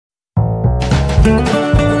Hey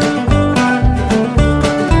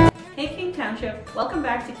King Township, welcome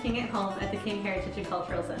back to King at Home at the King Heritage and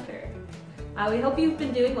Cultural Center. We hope you've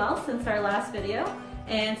been doing well since our last video,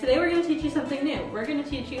 and today we're going to teach you something new. We're going to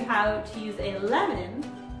teach you how to use a lemon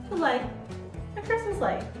to light a Christmas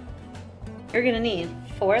light. You're going to need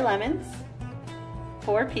 4 lemons,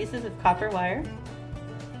 4 pieces of copper wire,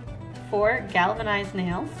 4 galvanized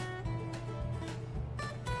nails,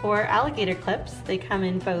 4 alligator clips. They come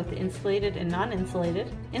in both insulated and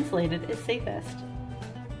non-insulated. Insulated is safest.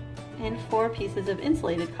 And 4 pieces of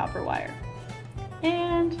insulated copper wire.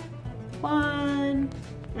 And 1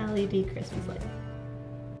 LED Christmas light.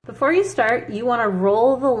 Before you start, you want to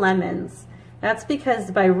roll the lemons. That's because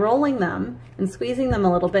by rolling them and squeezing them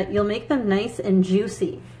a little bit, you'll make them nice and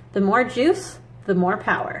juicy. The more juice, the more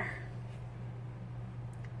power.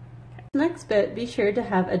 Next bit, be sure to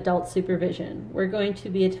have adult supervision. We're going to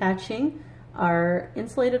be attaching our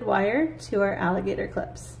insulated wire to our alligator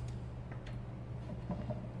clips.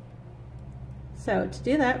 So to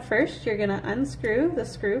do that, first you're going to unscrew the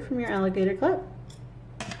screw from your alligator clip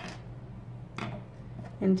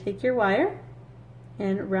and take your wire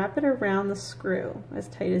and wrap it around the screw as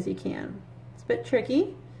tight as you can. It's a bit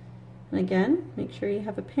tricky, and again, make sure you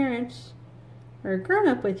have a parent or a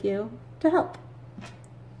grown-up with you to help.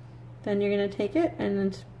 Then you're going to take it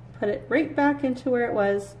and put it right back into where it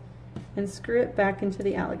was and screw it back into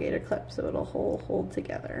the alligator clip so it'll hold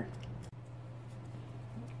together.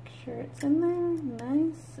 Make sure it's in there,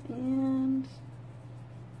 nice and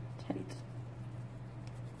tight.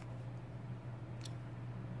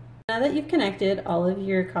 Now that you've connected all of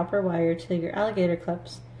your copper wire to your alligator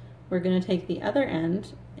clips, we're going to take the other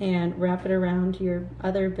end and wrap it around your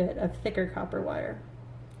other bit of thicker copper wire.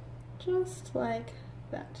 Just like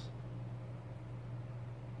that.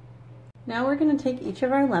 Now we're going to take each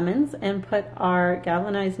of our lemons and put our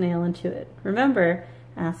galvanized nail into it. Remember,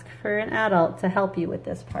 ask for an adult to help you with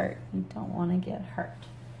this part. You don't want to get hurt.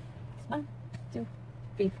 1, 2,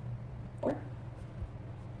 3, 4.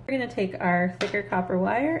 We're going to take our thicker copper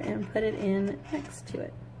wire and put it in next to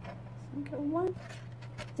it. So go 1,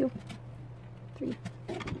 2, 3.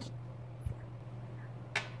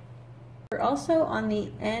 We're also on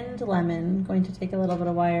the end lemon going to take a little bit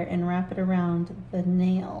of wire and wrap it around the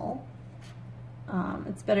nail.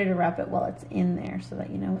 It's better to wrap it while it's in there so that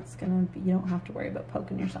you know it's gonna be, you don't have to worry about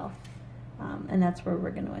poking yourself. And that's where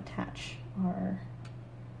we're going to attach our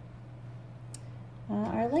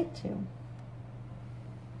light to.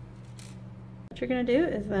 What you're going to do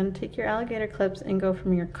is then take your alligator clips and go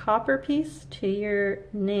from your copper piece to your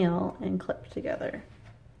nail and clip together.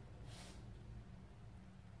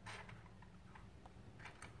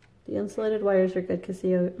 The insulated wires are good because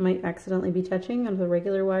you might accidentally be touching on the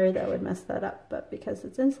regular wire. That would mess that up, but because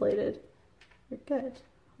it's insulated, you're good.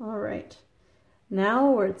 All right,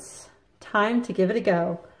 now it's time to give it a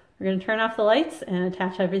go. We're going to turn off the lights and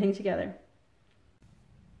attach everything together.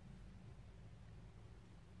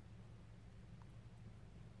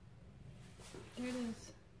 There it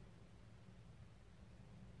is.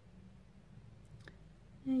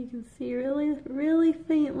 And you can see really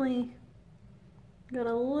faintly. Got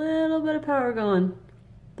a little bit of power going.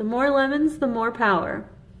 The more lemons, the more power.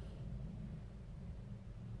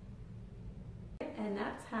 And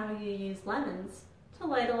that's how you use lemons to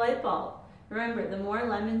light a light bulb. Remember, the more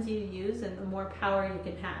lemons you use and the more power you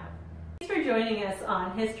can have. Thanks for joining us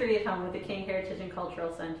on History at Home with the King Heritage and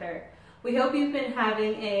Cultural Center. We hope you've been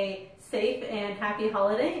having a safe and happy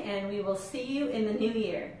holiday, and we will see you in the new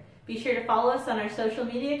year. Be sure to follow us on our social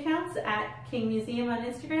media accounts at King Museum on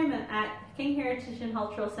Instagram and at King Heritage and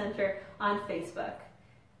Cultural Center on Facebook.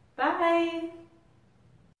 Bye!